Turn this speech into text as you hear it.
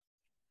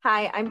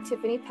Hi, I'm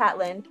Tiffany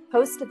Patland,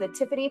 host of the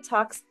Tiffany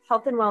Talks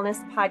Health and Wellness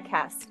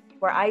podcast,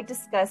 where I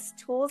discuss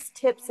tools,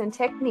 tips, and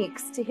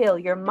techniques to heal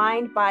your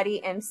mind,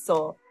 body, and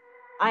soul.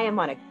 I am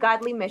on a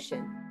godly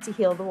mission to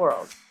heal the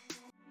world.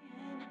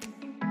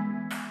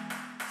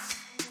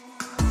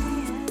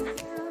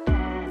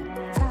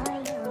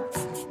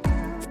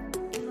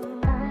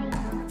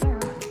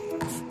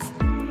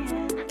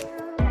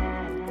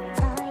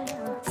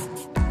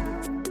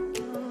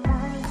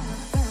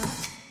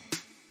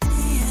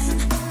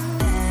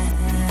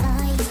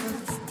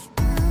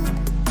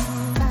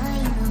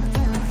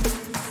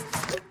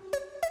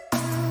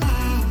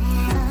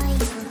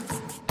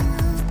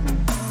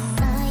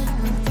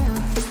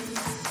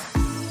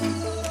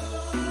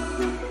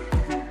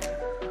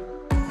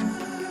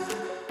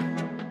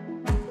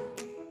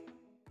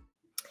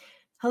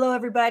 Hello,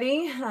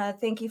 everybody.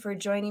 Thank you for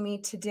joining me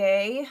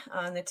today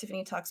on the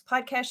Tiffany Talks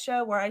podcast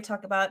show, where I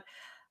talk about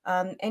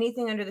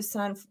anything under the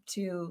sun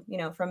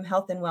from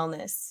health and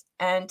wellness.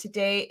 And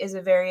today is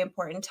a very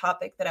important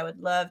topic that I would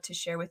love to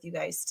share with you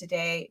guys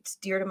today. It's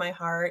dear to my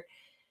heart.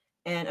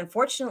 And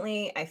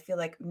unfortunately, I feel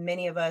like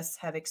many of us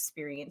have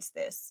experienced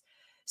this.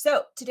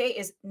 So today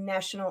is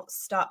National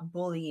Stop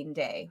Bullying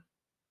Day.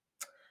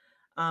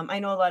 I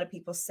know a lot of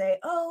people say,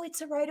 oh,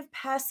 it's a rite of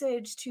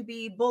passage to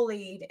be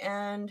bullied.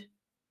 And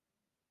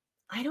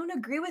I don't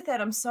agree with that.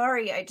 I'm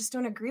sorry. I just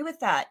don't agree with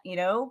that.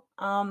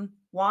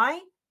 Why?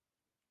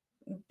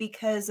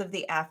 Because of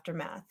the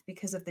aftermath,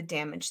 because of the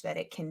damage that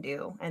it can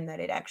do and that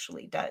it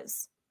actually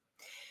does.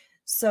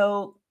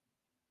 So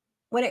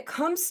when it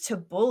comes to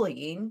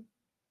bullying,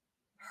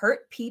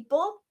 hurt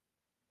people.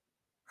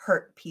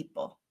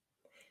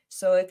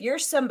 So if you're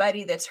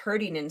somebody that's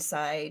hurting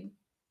inside,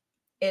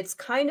 it's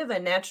kind of a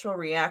natural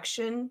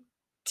reaction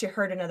to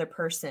hurt another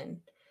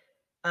person.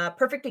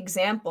 Perfect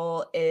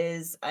example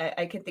is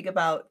I can think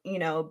about,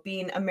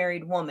 being a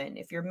married woman.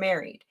 If you're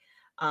married,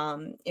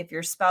 if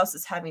your spouse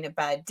is having a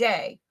bad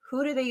day,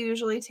 who do they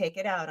usually take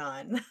it out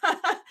on?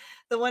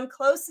 The one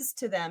closest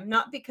to them,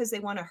 not because they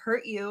want to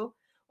hurt you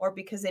or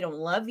because they don't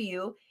love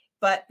you,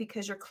 but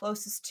because you're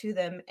closest to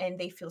them and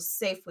they feel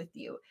safe with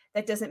you.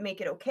 That doesn't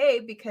make it okay,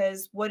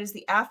 because what is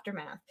the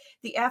aftermath?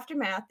 The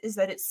aftermath is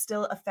that it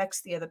still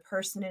affects the other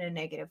person in a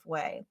negative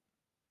way.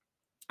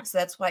 So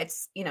that's why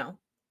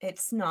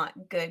it's not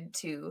good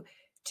to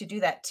do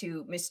that,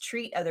 to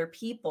mistreat other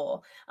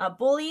people.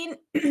 Bullying,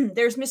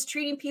 there's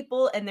mistreating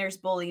people and there's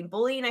bullying.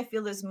 Bullying, I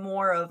feel, is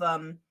more of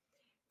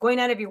going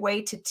out of your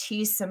way to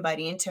tease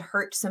somebody and to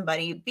hurt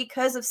somebody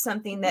because of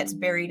something that's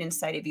buried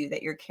inside of you,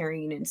 that you're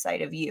carrying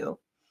inside of you.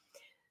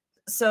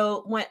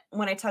 So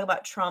when I talk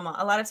about trauma,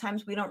 a lot of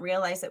times we don't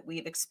realize that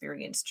we've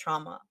experienced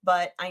trauma,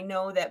 but I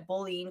know that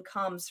bullying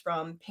comes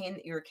from pain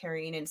that you're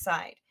carrying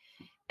inside.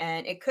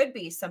 And it could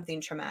be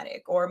something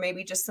traumatic, or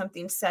maybe just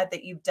something sad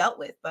that you've dealt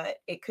with, but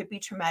it could be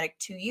traumatic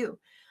to you.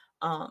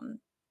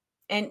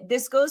 And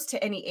this goes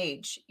to any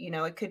age.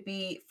 It could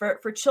be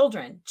for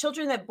children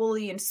that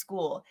bully in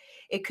school.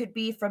 It could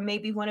be from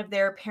maybe one of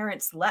their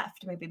parents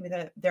left, maybe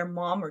their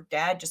mom or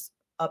dad just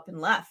up and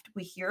left.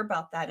 We hear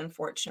about that.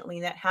 Unfortunately,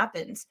 that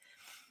happens.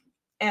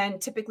 And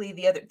typically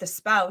the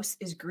spouse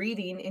is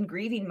in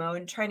grieving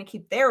mode, trying to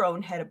keep their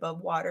own head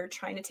above water,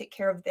 trying to take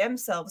care of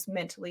themselves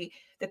mentally,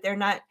 that they're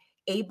not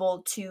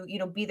able to,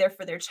 be there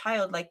for their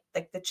child like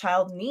the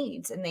child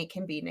needs, and they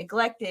can be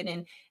neglected.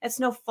 And it's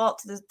no fault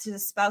to the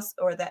spouse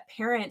or that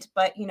parent,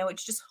 but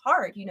it's just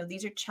hard.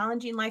 These are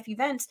challenging life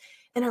events.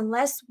 And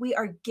unless we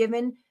are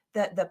given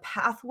the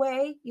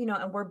pathway,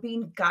 and we're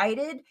being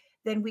guided,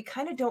 then we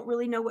kind of don't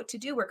really know what to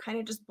do. We're kind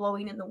of just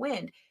blowing in the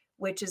wind,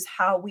 which is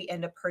how we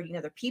end up hurting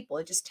other people.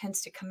 It just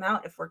tends to come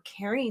out if we're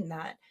carrying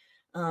that.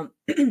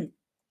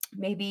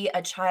 Maybe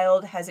a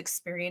child has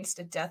experienced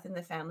a death in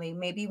the family.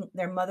 Maybe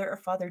their mother or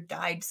father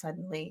died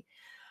suddenly.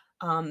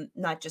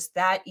 Not just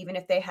that, even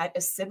if they had a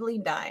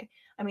sibling die.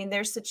 I mean,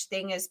 there's such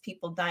thing as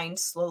people dying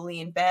slowly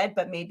in bed,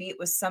 but maybe it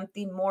was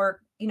something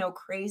more,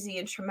 crazy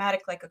and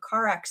traumatic, like a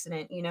car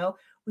accident.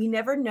 We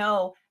never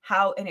know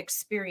how an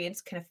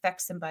experience can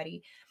affect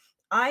somebody.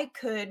 I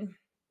could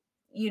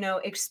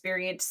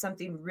experience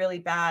something really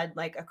bad,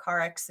 like a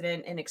car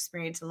accident, and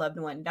experience a loved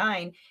one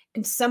dying,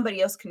 and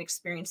somebody else can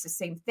experience the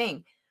same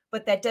thing.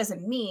 But that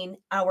doesn't mean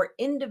our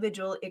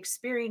individual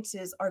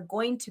experiences are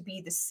going to be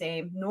the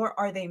same, nor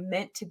are they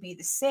meant to be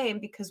the same,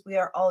 because we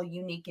are all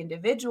unique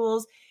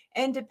individuals.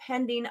 And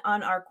depending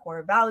on our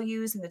core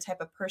values and the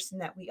type of person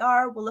that we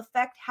are, will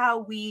affect how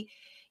we,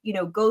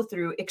 go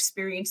through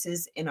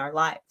experiences in our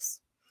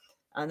lives.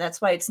 That's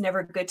why it's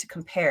never good to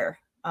compare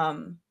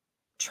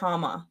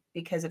trauma,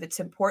 because if it's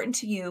important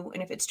to you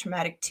and if it's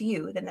traumatic to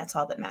you, then that's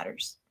all that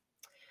matters.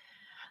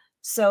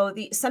 So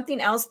something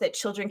else that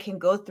children can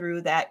go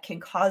through that can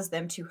cause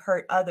them to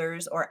hurt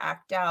others or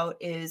act out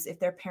is if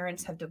their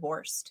parents have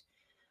divorced.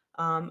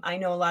 I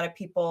know a lot of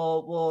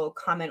people will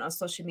comment on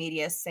social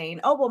media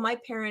saying, oh, well, my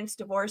parents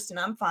divorced and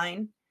I'm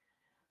fine.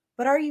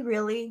 But are you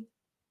really?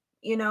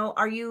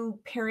 Are you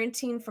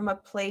parenting from a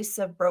place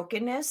of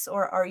brokenness,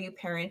 or are you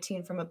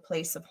parenting from a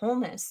place of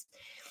wholeness?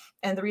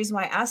 And the reason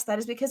why I ask that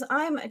is because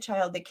I'm a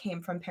child that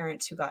came from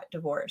parents who got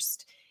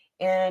divorced.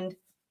 And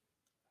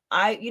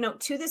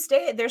to this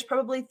day, there's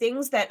probably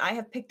things that I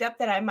have picked up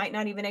that I might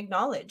not even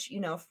acknowledge,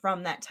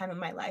 from that time in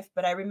my life.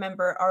 But I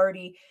remember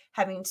already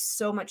having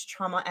so much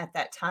trauma at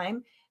that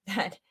time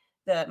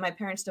that my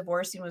parents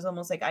divorcing was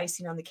almost like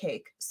icing on the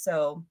cake.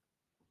 So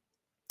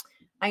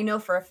I know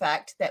for a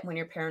fact that when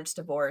your parents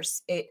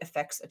divorce, it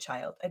affects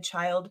a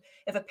child.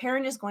 If a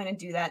parent is going to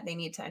do that, they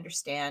need to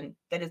understand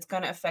that it's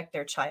going to affect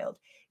their child.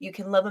 You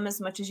can love them as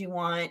much as you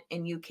want,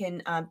 and you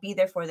can be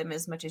there for them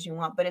as much as you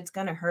want, but it's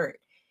going to hurt.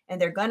 And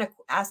they're going to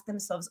ask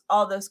themselves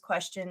all those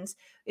questions.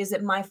 Is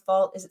it my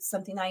fault? Is it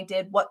something I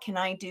did? What can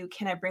I do?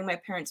 Can I bring my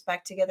parents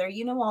back together?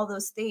 All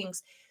those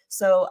things.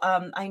 So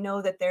I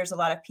know that there's a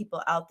lot of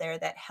people out there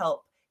that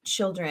help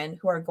children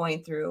who are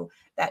going through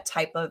that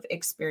type of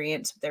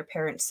experience with their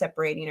parents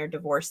separating or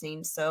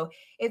divorcing. So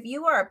if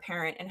you are a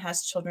parent and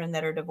has children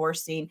that are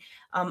divorcing,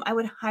 I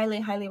would highly,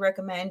 highly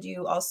recommend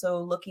you also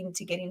looking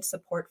to getting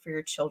support for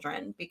your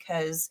children,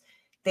 because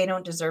they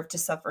don't deserve to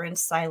suffer in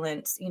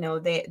silence.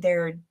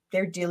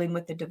 They're dealing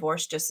with the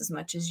divorce just as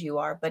much as you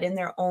are, but in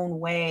their own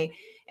way.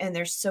 And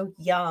they're so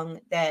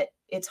young that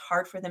it's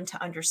hard for them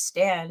to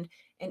understand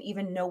and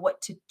even know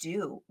what to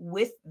do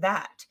with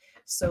that.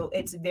 So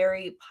it's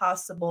very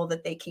possible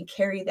that they can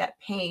carry that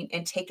pain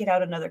and take it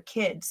out on other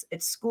kids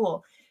at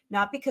school,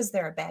 not because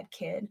they're a bad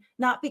kid,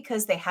 not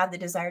because they have the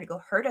desire to go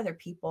hurt other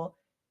people,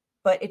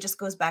 but it just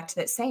goes back to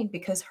that saying,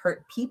 because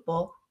hurt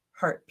people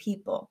hurt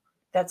people.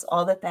 That's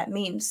all that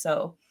means.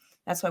 So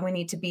that's why we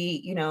need to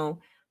be,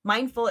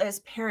 mindful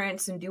as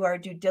parents and do our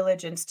due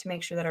diligence to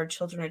make sure that our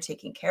children are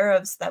taken care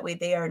of, so that way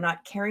they are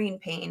not carrying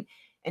pain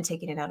and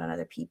taking it out on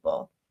other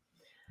people.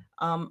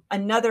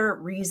 Another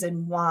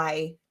reason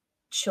why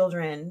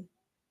children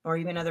or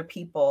even other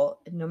people,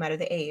 no matter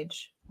the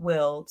age,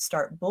 will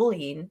start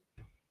bullying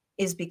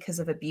is because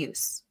of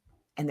abuse.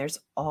 And there's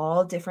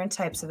all different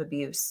types of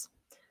abuse: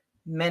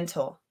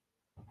 mental,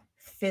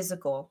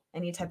 physical,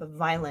 any type of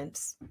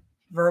violence,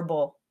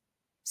 verbal,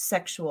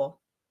 sexual.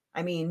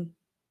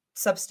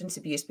 Substance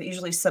abuse, but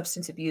usually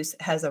substance abuse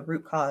has a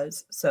root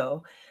cause.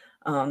 So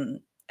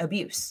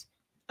abuse.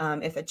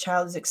 If a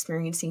child is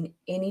experiencing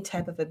any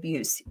type of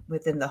abuse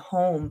within the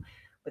home,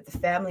 with the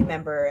family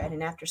member, at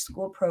an after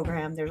school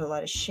program, there's a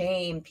lot of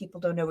shame. People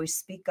don't always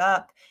speak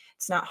up.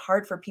 It's not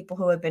hard for people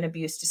who have been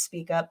abused to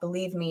speak up.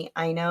 Believe me,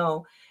 I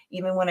know.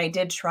 Even when I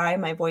did try,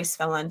 my voice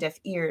fell on deaf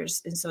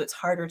ears. And so it's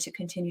harder to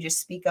continue to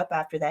speak up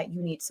after that.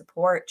 You need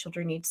support.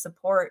 Children need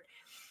support.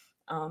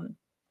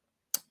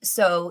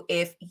 So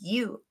if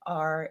you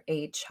are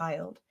a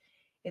child,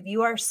 if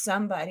you are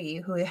somebody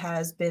who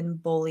has been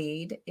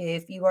bullied,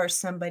 if you are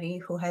somebody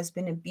who has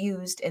been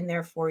abused and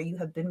therefore you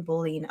have been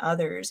bullying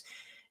others,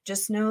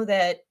 just know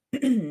that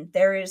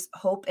there is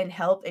hope and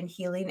help and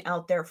healing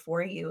out there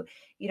for you.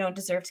 You don't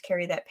deserve to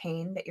carry that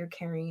pain that you're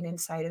carrying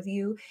inside of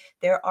you.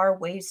 There are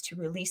ways to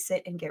release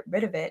it and get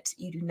rid of it.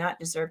 You do not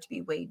deserve to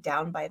be weighed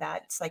down by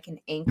that. It's like an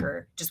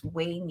anchor just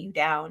weighing you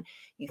down.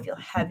 You feel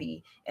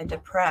heavy and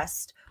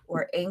depressed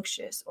or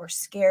anxious or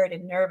scared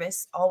and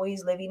nervous,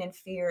 always living in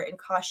fear and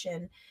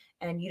caution,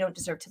 and you don't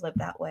deserve to live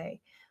that way.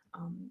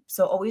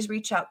 So always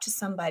reach out to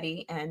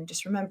somebody, and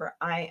just remember,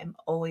 I am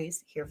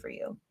always here for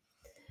you.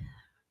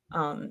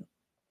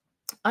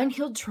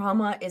 Unhealed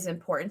trauma is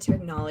important to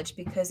acknowledge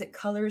because it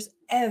colors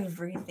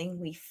everything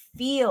we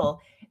feel,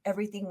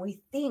 everything we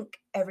think,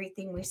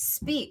 everything we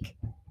speak,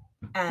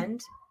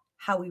 and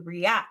how we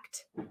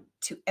react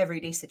to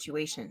everyday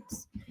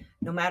situations,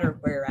 no matter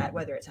where you're at,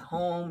 whether it's at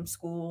home,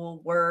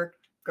 school, work,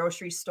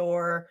 grocery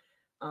store.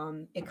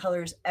 It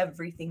colors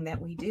everything that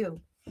we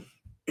do.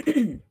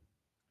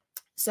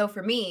 So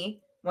for me,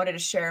 I wanted to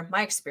share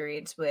my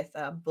experience with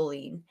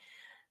bullying.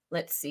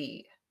 Let's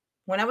see.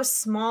 When I was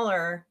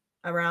smaller,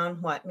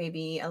 around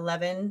maybe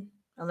 11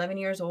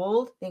 years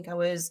old, I think I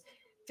was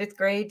 5th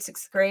grade,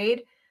 6th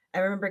grade. I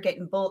remember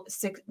getting it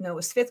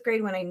was 5th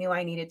grade when I knew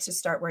I needed to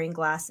start wearing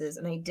glasses,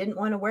 and I didn't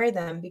want to wear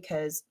them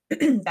because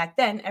back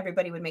then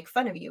everybody would make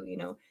fun of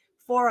you,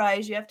 4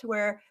 eyes, you have to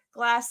wear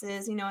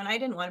glasses, and I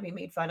didn't want to be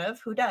made fun of.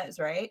 Who does,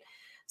 right?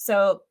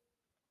 So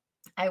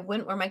I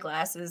wouldn't wear my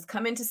glasses.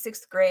 Come into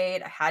 6th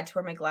grade, I had to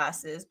wear my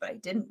glasses, but I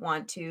didn't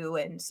want to.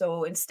 And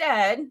so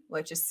instead,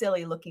 which is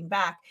silly looking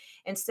back,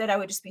 instead I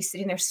would just be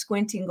sitting there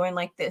squinting, going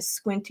like this,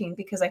 squinting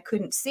because I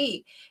couldn't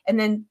see. And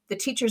then the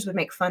teachers would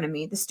make fun of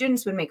me. The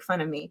students would make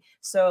fun of me.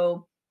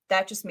 So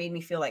that just made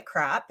me feel like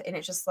crap. And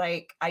it's just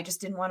like, I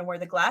just didn't want to wear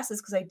the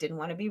glasses because I didn't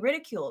want to be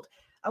ridiculed.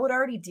 I would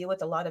already deal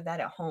with a lot of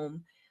that at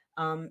home.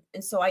 And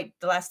so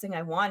the last thing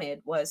I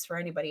wanted was for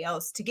anybody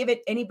else to give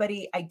it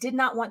anybody. I did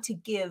not want to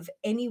give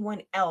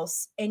anyone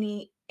else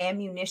any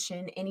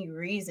ammunition, any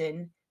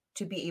reason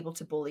to be able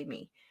to bully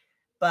me.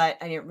 But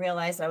I didn't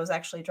realize I was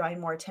actually drawing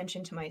more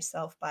attention to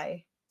myself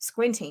by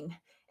squinting.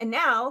 And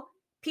now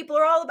people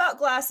are all about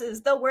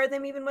glasses. They'll wear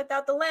them even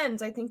without the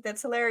lens. I think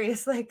that's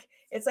hilarious. Like,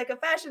 it's like a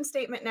fashion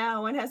statement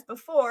now, and as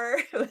before,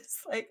 it was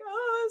like,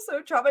 oh,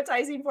 so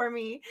traumatizing for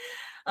me.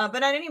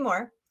 But not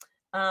anymore.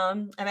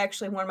 I've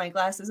actually worn my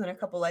glasses in a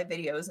couple live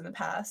videos in the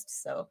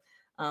past. So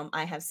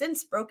I have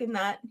since broken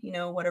that,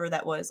 whatever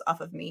that was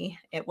off of me.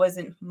 It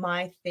wasn't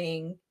my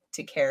thing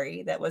to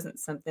carry. That wasn't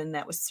something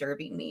that was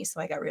serving me. So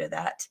I got rid of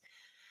that.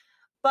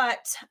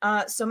 But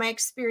so my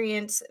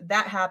experience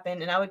that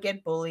happened, and I would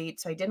get bullied.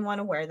 So I didn't want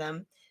to wear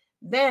them.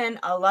 Then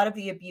a lot of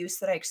the abuse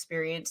that I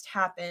experienced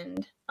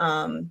happened.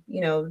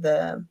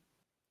 The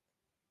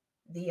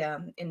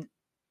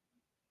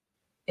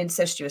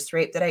incestuous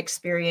rape that I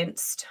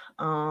experienced,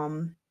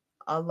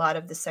 a lot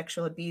of the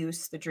sexual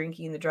abuse, the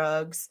drinking, the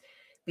drugs,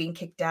 being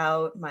kicked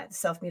out, my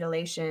self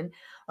mutilation,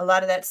 a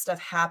lot of that stuff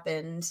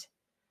happened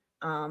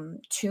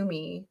to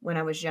me when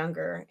I was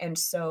younger. And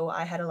so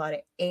I had a lot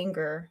of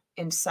anger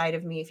inside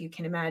of me, if you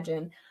can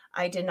imagine.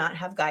 I did not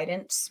have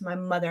guidance. My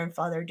mother and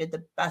father did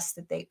the best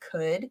that they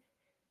could,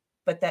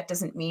 but that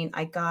doesn't mean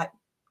I got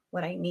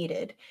what I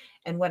needed.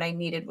 And what I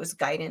needed was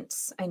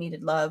guidance. I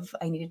needed love.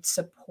 I needed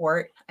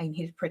support. I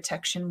needed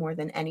protection more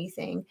than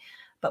anything.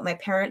 But my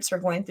parents were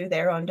going through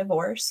their own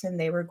divorce and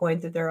they were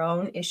going through their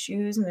own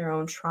issues and their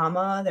own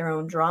trauma, their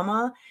own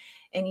drama.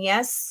 And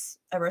yes,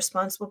 a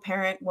responsible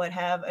parent would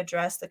have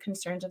addressed the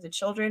concerns of the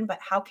children, but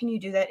how can you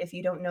do that if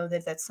you don't know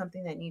that that's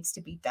something that needs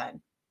to be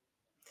done?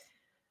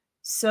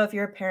 So if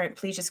you're a parent,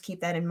 please just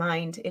keep that in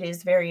mind. It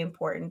is very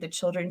important. The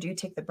children do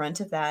take the brunt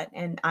of that.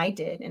 And I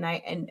did.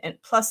 And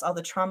plus all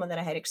the trauma that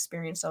I had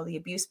experienced, all the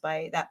abuse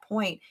by that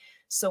point.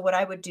 So what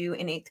I would do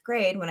in eighth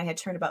grade, when I had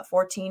turned about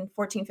 15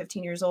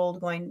 years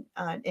old, going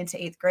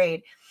into eighth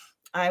grade,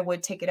 I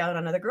would take it out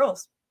on other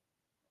girls.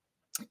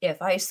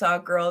 If I saw a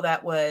girl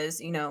that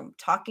was,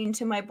 talking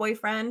to my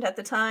boyfriend at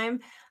the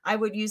time, I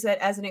would use that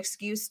as an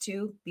excuse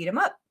to beat him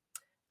up.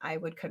 I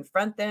would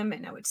confront them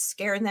and I would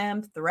scare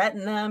them,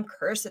 threaten them,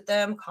 curse at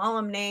them, call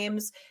them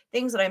names,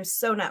 things that I'm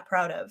so not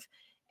proud of.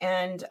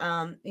 And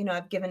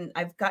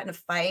I've gotten a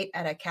fight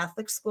at a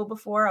Catholic school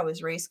before. I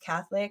was raised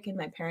Catholic, and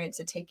my parents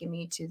had taken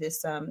me to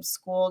this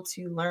school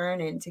to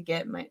learn and to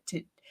get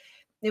it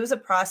was a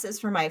process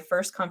for my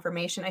first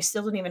confirmation. I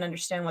still didn't even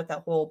understand what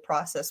that whole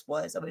process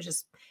was. I was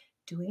just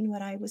doing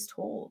what I was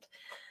told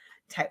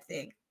type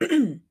thing.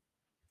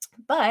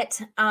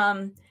 But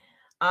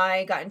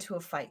I got into a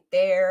fight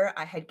there.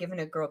 I had given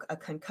a girl a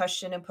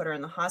concussion and put her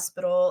in the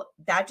hospital.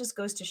 That just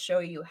goes to show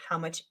you how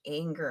much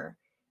anger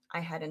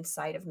I had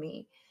inside of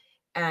me.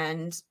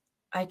 And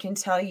I can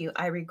tell you,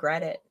 I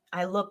regret it.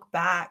 I look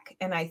back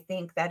and I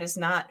think that is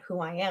not who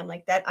I am.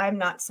 Like that, I'm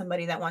not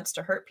somebody that wants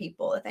to hurt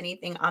people. If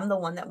anything, I'm the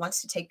one that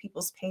wants to take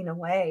people's pain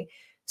away.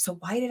 So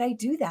why did I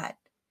do that?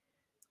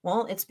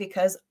 Well, it's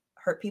because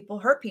hurt people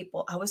hurt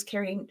people. I was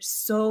carrying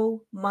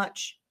so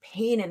much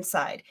pain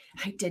inside.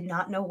 I did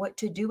not know what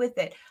to do with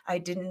it. I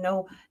didn't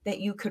know that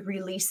you could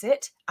release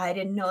it. I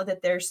didn't know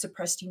that there's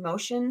suppressed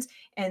emotions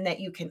and that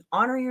you can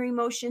honor your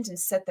emotions and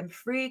set them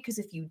free. Because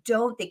if you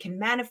don't, they can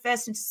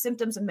manifest into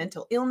symptoms of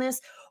mental illness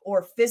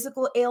or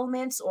physical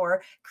ailments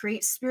or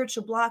create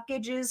spiritual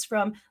blockages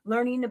from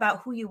learning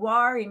about who you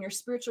are and your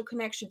spiritual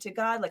connection to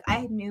God. Like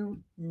I knew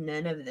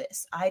none of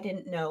this. I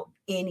didn't know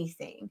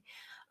anything.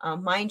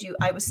 Mind you,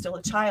 I was still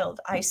a child.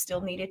 I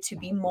still needed to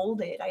be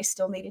molded. I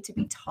still needed to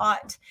be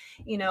taught,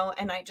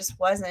 and I just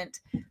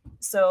wasn't.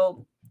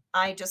 So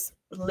I just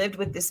lived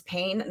with this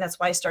pain. And that's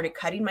why I started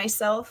cutting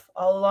myself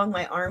all along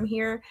my arm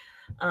here.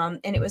 And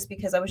it was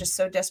because I was just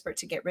so desperate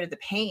to get rid of the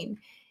pain.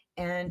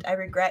 And I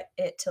regret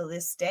it till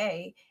this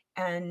day.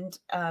 And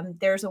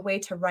there's a way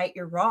to right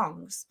your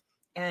wrongs.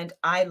 And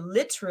I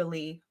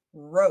literally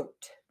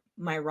wrote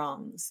my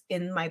wrongs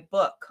in my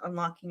book,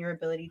 Unlocking Your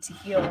Ability to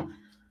Heal.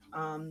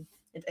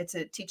 It's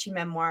a teaching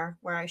memoir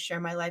where I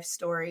share my life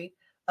story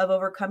of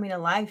overcoming a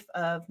life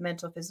of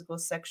mental, physical,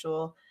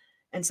 sexual,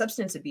 and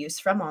substance abuse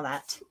from all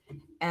that.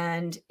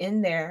 And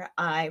in there,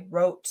 I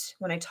wrote,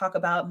 when I talk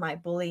about my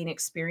bullying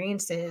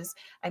experiences,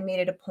 I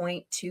made it a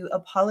point to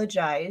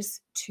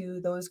apologize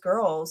to those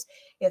girls.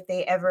 If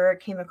they ever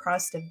came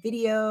across a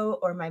video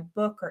or my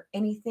book or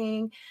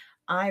anything,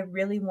 I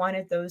really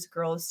wanted those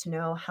girls to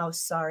know how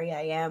sorry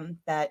I am,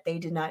 that they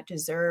did not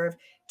deserve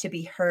to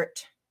be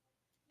hurt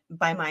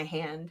by my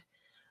hand.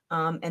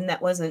 And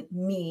that wasn't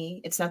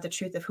me. It's not the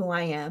truth of who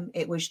I am.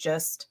 It was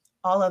just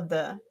all of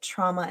the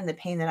trauma and the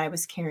pain that I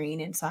was carrying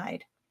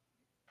inside.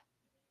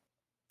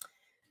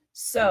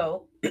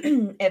 So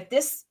if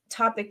this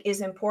topic is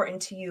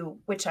important to you,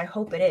 which I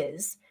hope it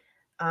is,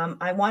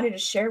 I wanted to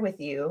share with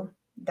you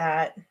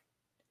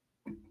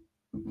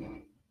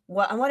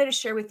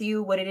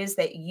what it is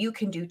that you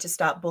can do to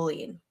stop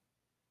bullying.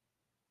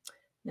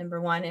 Number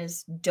one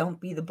is don't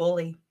be the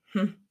bully.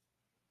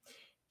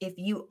 If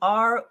you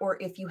are,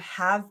 or if you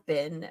have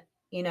been,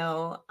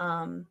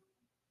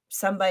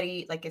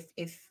 somebody, like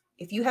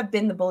if you have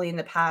been the bully in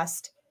the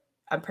past,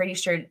 I'm pretty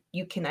sure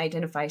you can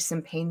identify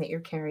some pain that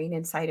you're carrying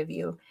inside of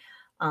you.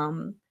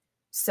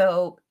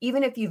 So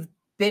even if you've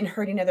been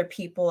hurting other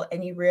people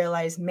and you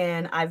realize,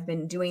 man, I've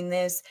been doing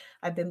this,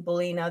 I've been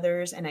bullying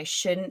others and I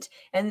shouldn't.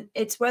 And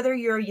it's whether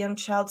you're a young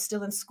child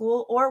still in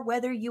school or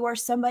whether you are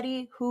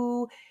somebody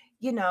who,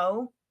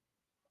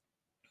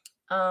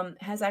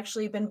 has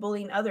actually been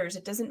bullying others.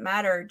 It doesn't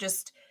matter.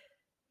 Just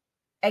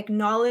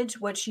Acknowledge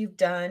what you've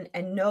done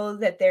and know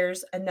that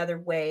there's another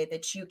way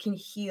that you can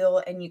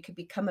heal and you could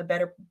become a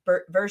better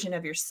version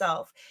of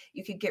yourself.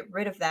 You could get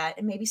rid of that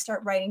and maybe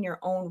start righting your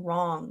own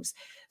wrongs.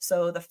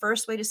 So the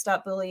first way to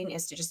stop bullying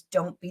is to just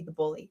don't be the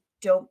bully.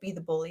 Don't be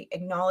the bully.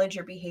 Acknowledge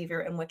your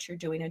behavior and what you're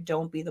doing and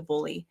don't be the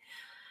bully.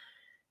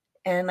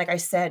 And like I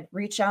said,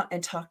 reach out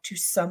and talk to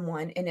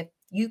someone. And if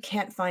you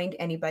can't find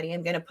anybody,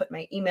 I'm going to put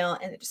my email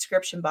in the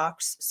description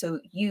box so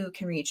you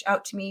can reach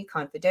out to me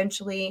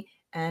confidentially.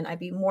 And I'd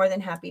be more than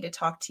happy to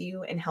talk to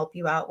you and help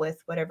you out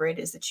with whatever it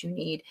is that you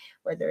need,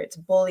 whether it's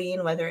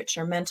bullying, whether it's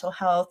your mental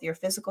health, your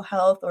physical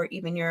health, or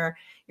even your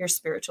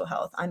spiritual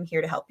health. I'm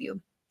here to help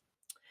you.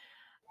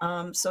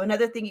 So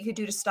another thing you could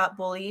do to stop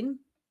bullying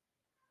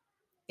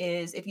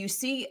is if you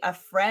see a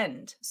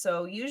friend.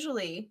 So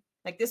usually,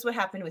 like this would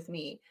happen with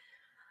me.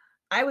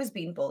 I was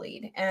being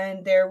bullied,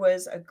 and there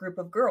was a group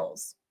of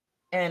girls,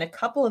 and a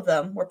couple of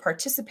them were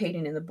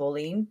participating in the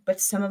bullying, but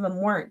some of them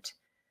weren't.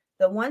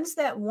 The ones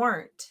that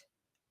weren't,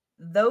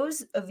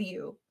 those of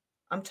you,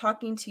 I'm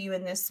talking to you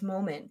in this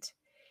moment.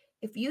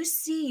 If you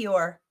see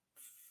your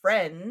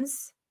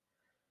friends,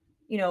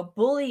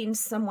 bullying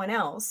someone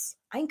else,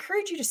 I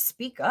encourage you to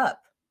speak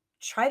up.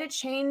 Try to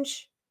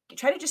change,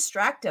 try to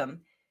distract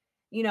them.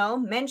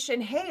 Mention,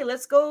 hey,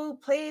 let's go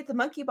play at the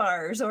monkey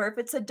bars. Or if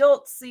it's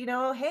adults,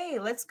 hey,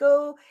 let's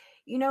go,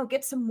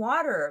 get some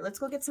water. Let's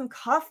go get some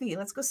coffee.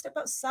 Let's go step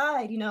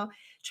outside.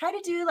 Try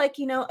to do like,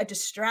 a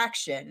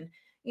distraction,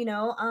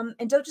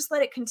 and don't just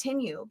let it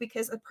continue,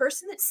 because a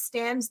person that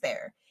stands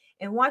there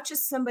and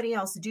watches somebody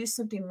else do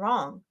something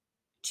wrong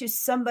to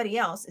somebody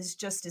else is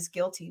just as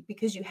guilty,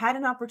 because you had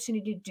an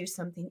opportunity to do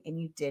something and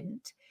you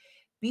didn't.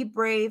 Be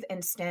brave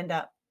and stand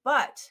up,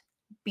 but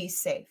be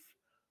safe.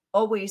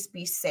 Always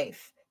be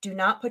safe. Do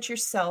not put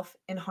yourself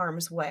in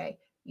harm's way.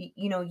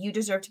 You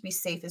deserve to be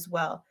safe as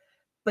well.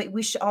 But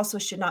we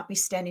should not be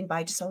standing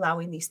by just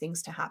allowing these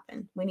things to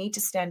happen. We need to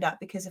stand up,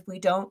 because if we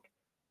don't,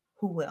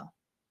 who will?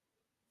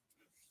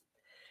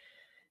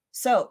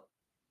 So,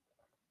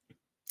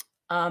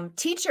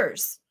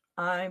 teachers,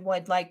 I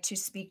would like to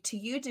speak to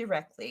you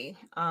directly.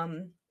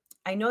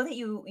 I know that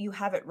you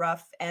have it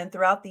rough, and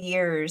throughout the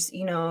years,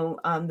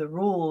 the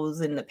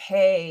rules and the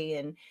pay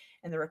and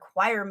the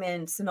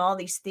requirements and all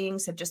these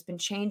things have just been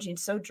changing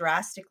so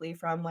drastically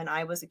from when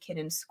I was a kid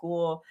in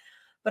school.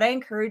 But I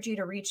encourage you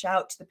to reach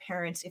out to the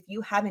parents. If you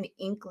have an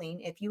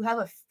inkling, if you have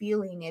a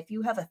feeling, if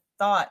you have a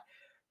thought,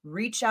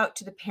 reach out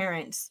to the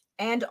parents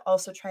and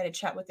also try to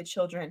chat with the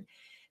children.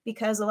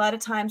 Because a lot of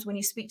times when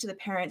you speak to the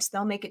parents,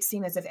 they'll make it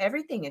seem as if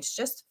everything is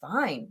just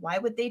fine. Why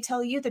would they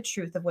tell you the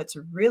truth of what's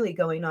really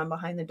going on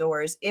behind the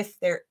doors if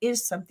there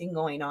is something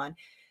going on?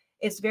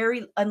 It's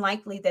very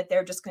unlikely that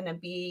they're just going to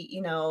be,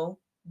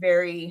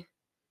 very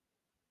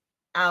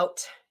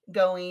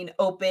outgoing,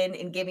 open,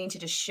 and giving to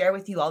just share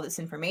with you all this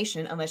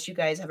information, unless you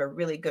guys have a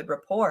really good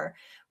rapport,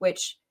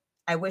 which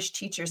I wish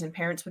teachers and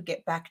parents would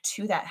get back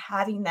to that,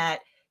 having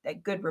that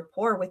good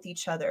rapport with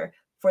each other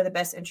for the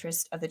best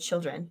interest of the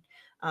children.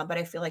 But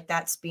I feel like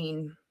that's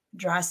being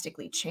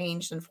drastically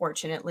changed,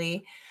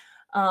 unfortunately.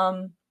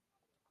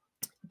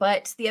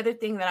 But the other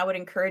thing that I would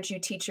encourage you,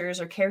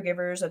 teachers or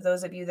caregivers, of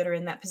those of you that are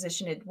in that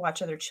position to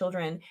watch other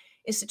children,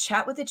 is to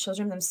chat with the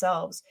children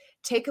themselves.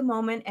 Take a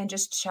moment and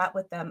just chat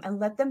with them and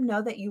let them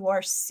know that you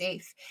are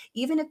safe.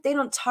 Even if they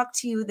don't talk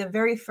to you the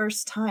very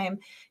first time,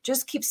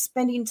 just keep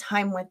spending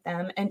time with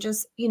them and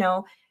just,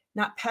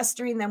 not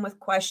pestering them with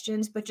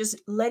questions, but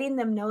just letting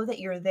them know that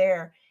you're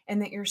there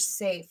and that you're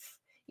safe.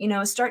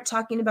 Start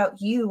talking about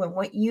you and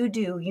what you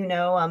do,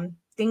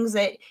 things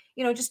that,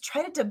 just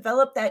try to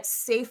develop that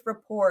safe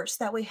rapport, so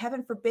that way,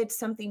 heaven forbid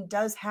something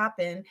does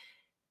happen,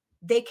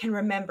 they can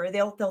remember.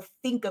 They'll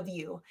think of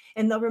you,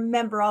 and they'll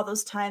remember all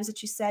those times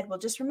that you said, well,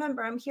 just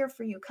remember, I'm here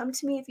for you. Come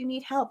to me if you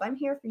need help. I'm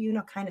here for you,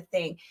 kind of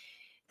thing.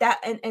 That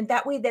and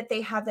that way that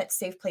they have that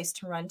safe place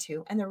to run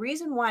to. And the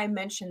reason why I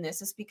mention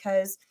this is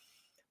because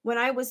when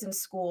I was in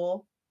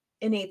school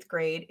in 8th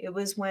grade, it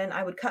was when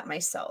I would cut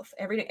myself.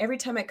 Every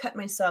time I cut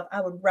myself,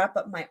 I would wrap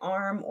up my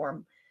arm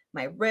or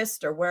my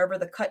wrist or wherever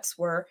the cuts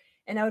were,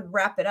 and I would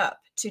wrap it up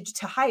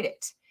to hide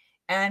it.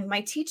 And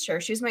my teacher,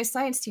 she was my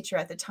science teacher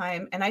at the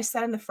time, and I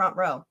sat in the front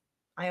row.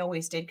 I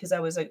always did, because I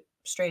was a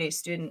straight A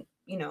student,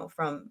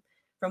 from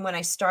when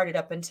I started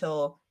up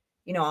until,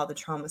 all the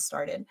drama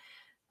started.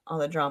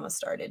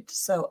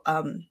 So,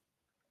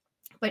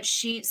 but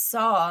she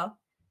saw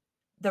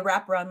the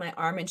wrap around my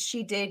arm, and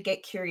she did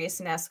get curious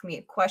and ask me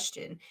a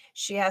question.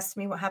 She asked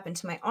me what happened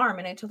to my arm,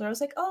 and I told her, I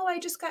was like, oh, I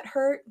just got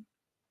hurt.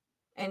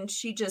 And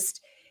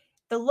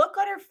the look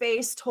on her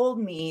face told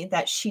me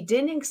that she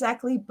didn't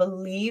exactly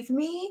believe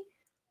me,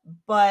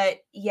 but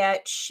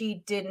yet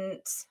she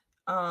didn't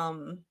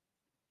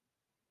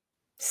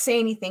say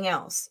anything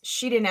else.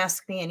 She didn't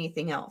ask me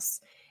anything else.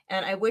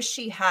 And I wish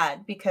she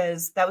had,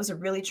 because that was a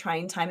really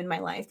trying time in my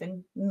life,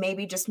 and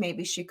maybe, just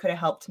maybe, she could have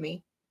helped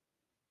me.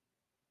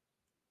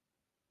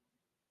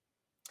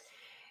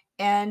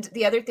 And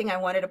the other thing I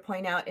wanted to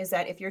point out is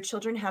that if your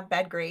children have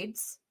bad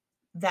grades,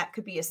 that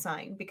could be a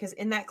sign, because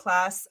in that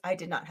class, I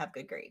did not have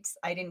good grades.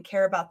 I didn't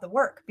care about the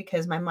work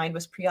because my mind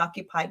was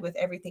preoccupied with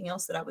everything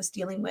else that I was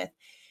dealing with.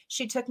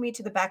 She took me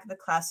to the back of the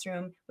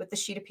classroom with the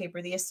sheet of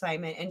paper, the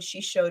assignment, and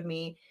she showed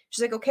me,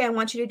 she's like, okay, I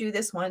want you to do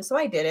this one. So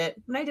I did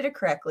it, and I did it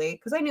correctly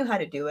because I knew how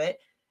to do it.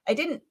 I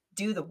didn't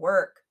do the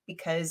work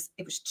because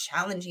it was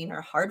challenging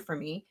or hard for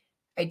me.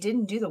 I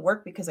didn't do the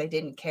work because I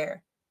didn't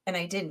care. And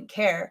I didn't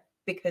care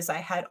because I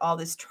had all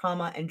this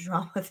trauma and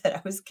drama that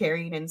I was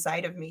carrying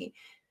inside of me.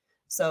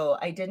 So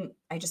I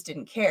just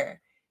didn't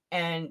care.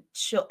 And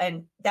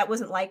that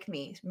wasn't like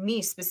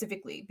me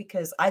specifically,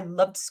 because I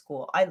loved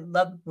school. I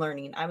loved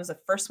learning. I was the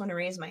first one to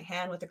raise my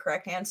hand with the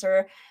correct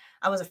answer.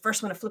 I was the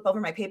first one to flip over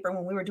my paper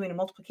when we were doing a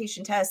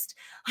multiplication test.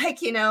 Like,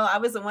 I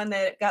was the one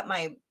that got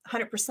my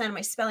 100% of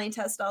my spelling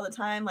test all the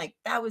time. Like,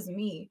 that was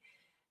me.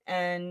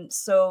 And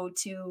so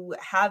to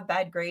have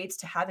bad grades,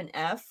 to have an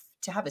F,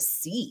 to have a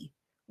C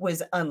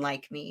was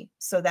unlike me.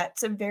 So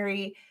that's a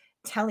very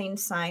telling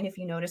sign if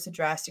you notice a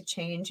drastic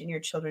change in your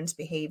children's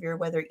behavior,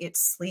 whether it's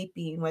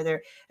sleeping,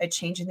 whether a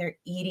change in their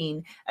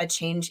eating, a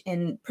change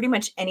in pretty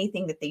much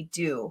anything that they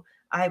do.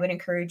 I would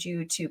encourage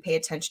you to pay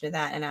attention to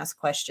that and ask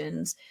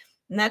questions.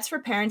 And that's for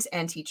parents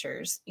and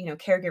teachers,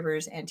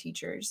 caregivers and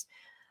teachers.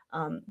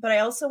 But I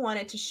also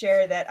wanted to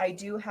share that I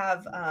do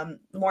have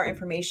more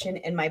information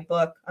in my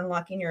book,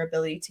 Unlocking Your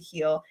Ability to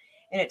Heal.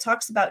 And it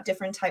talks about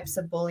different types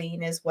of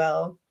bullying as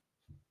well.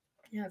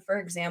 For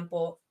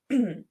example,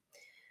 the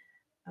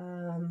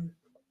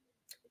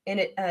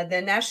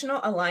National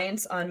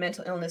Alliance on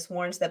Mental Illness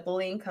warns that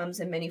bullying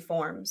comes in many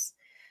forms.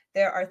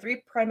 There are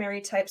 3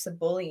 primary types of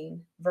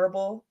bullying: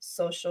 verbal,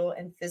 social,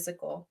 and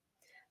physical.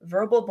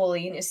 Verbal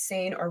bullying is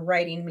saying or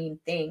writing mean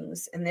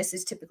things, and this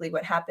is typically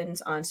what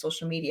happens on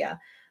social media.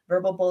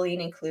 Verbal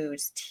bullying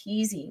includes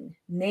teasing,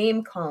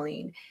 name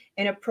calling,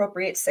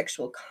 inappropriate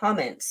sexual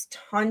comments,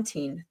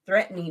 taunting,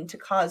 threatening to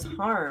cause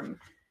harm.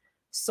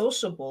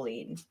 Social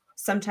bullying,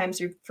 sometimes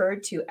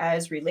referred to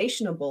as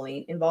relational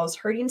bullying, involves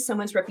hurting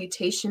someone's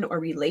reputation or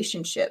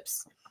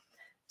relationships.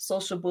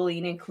 Social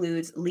bullying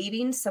includes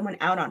leaving someone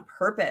out on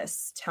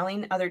purpose,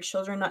 telling other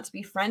children not to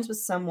be friends with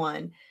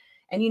someone.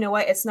 And you know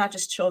what? It's not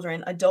just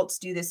children. Adults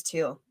do this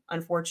too,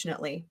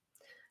 unfortunately.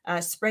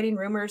 Spreading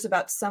rumors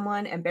about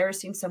someone,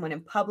 embarrassing someone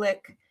in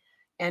public.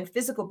 And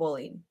physical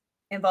bullying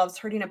involves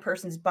hurting a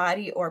person's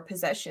body or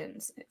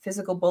possessions.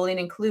 Physical bullying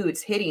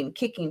includes hitting,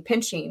 kicking,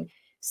 pinching,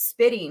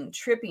 spitting,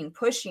 tripping,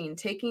 pushing,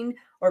 taking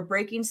or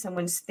breaking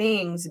someone's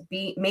things,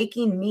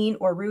 making mean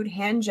or rude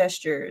hand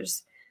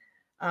gestures.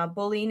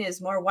 Bullying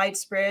is more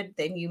widespread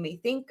than you may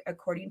think,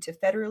 according to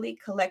federally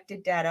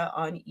collected data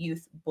on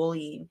youth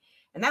bullying.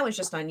 And that was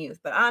just on youth,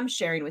 but I'm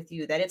sharing with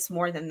you that it's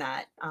more than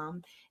that.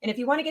 And if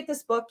you want to get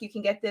this book, you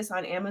can get this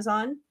on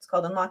Amazon. It's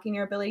called Unlocking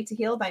Your Ability to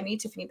Heal by me,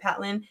 Tiffany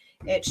Patlin.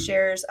 It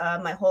shares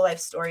my whole life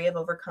story of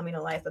overcoming a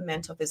life of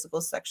mental,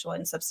 physical, sexual,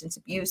 and substance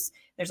abuse.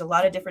 There's a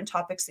lot of different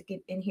topics that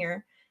get in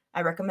here.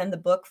 I recommend the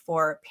book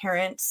for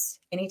parents,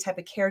 any type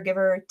of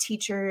caregiver,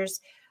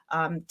 teachers,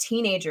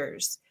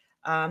 teenagers.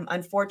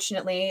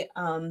 Unfortunately,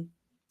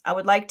 I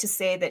would like to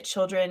say that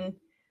children,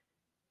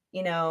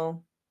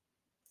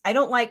 I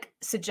don't like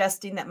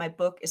suggesting that my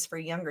book is for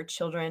younger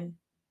children,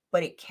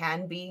 but it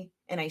can be.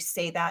 And I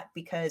say that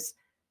because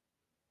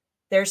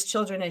there's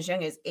children as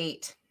young as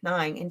 8,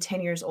 9, and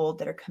 10 years old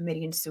that are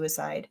committing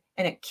suicide.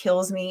 And it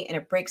kills me and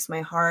it breaks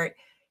my heart.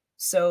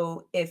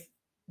 So if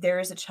there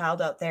is a child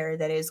out there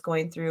that is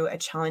going through a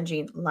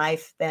challenging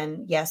life,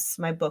 then yes,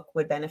 my book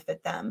would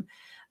benefit them.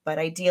 But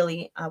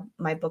ideally,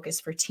 my book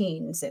is for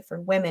teens, for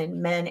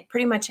women, men,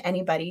 pretty much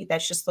anybody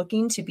that's just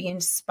looking to be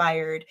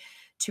inspired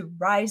to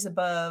rise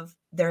above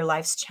their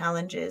life's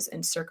challenges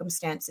and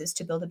circumstances,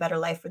 to build a better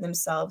life for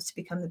themselves, to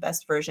become the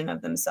best version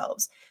of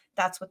themselves.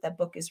 That's what that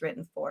book is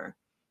written for.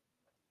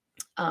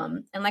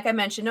 And like I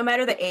mentioned, no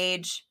matter the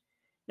age,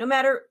 no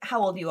matter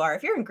how old you are,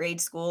 if you're in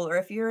grade school or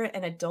if you're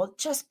an adult,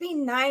 just be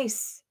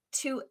nice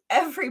to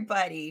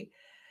everybody,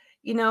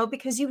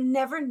 because you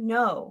never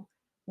know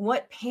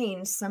what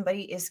pain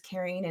somebody is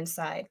carrying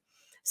inside.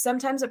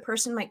 Sometimes a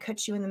person might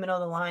cut you in the middle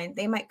of the line.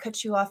 They might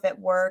cut you off at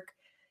work.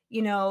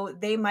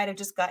 They might have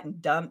just gotten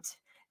dumped.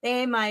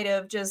 They might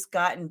have just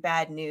gotten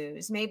bad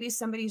news. Maybe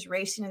somebody's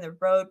racing in the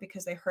road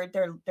because they heard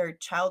their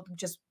child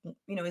just,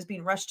 is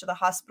being rushed to the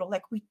hospital.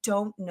 Like, we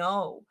don't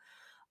know.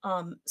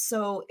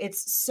 So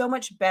it's so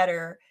much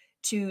better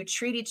to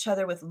treat each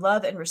other with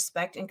love and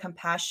respect and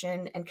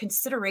compassion and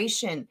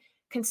consideration.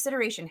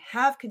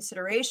 Have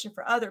consideration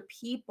for other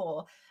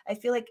people. I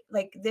feel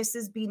like this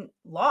is being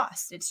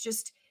lost. It's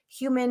just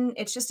human.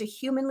 It's just a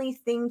humanly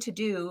thing to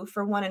do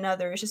for one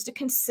another. It's just to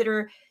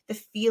consider the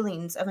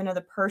feelings of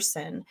another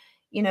person,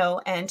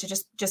 and to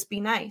just be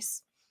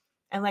nice.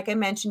 And like I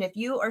mentioned, if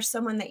you are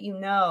someone that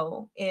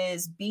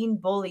is being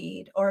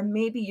bullied, or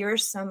maybe you're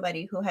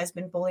somebody who has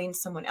been bullying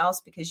someone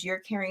else because you're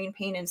carrying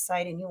pain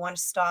inside and you want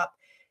to stop,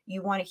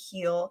 you want to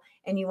heal,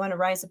 and you want to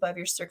rise above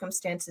your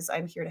circumstances,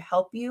 I'm here to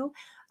help you.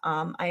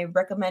 I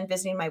recommend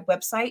visiting my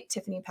website,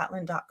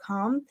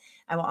 tiffanypatlin.com.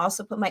 I will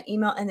also put my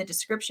email in the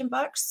description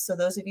box. So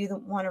those of you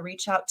that want to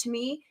reach out to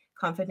me,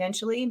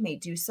 confidentially may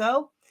do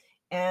so.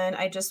 And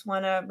I just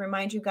want to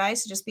remind you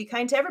guys to just be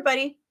kind to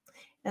everybody.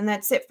 And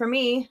that's it for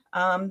me.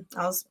 I'm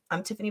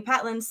Tiffany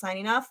Patlin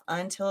signing off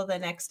until the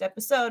next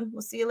episode.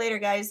 We'll see you later,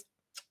 guys.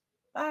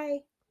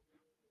 Bye.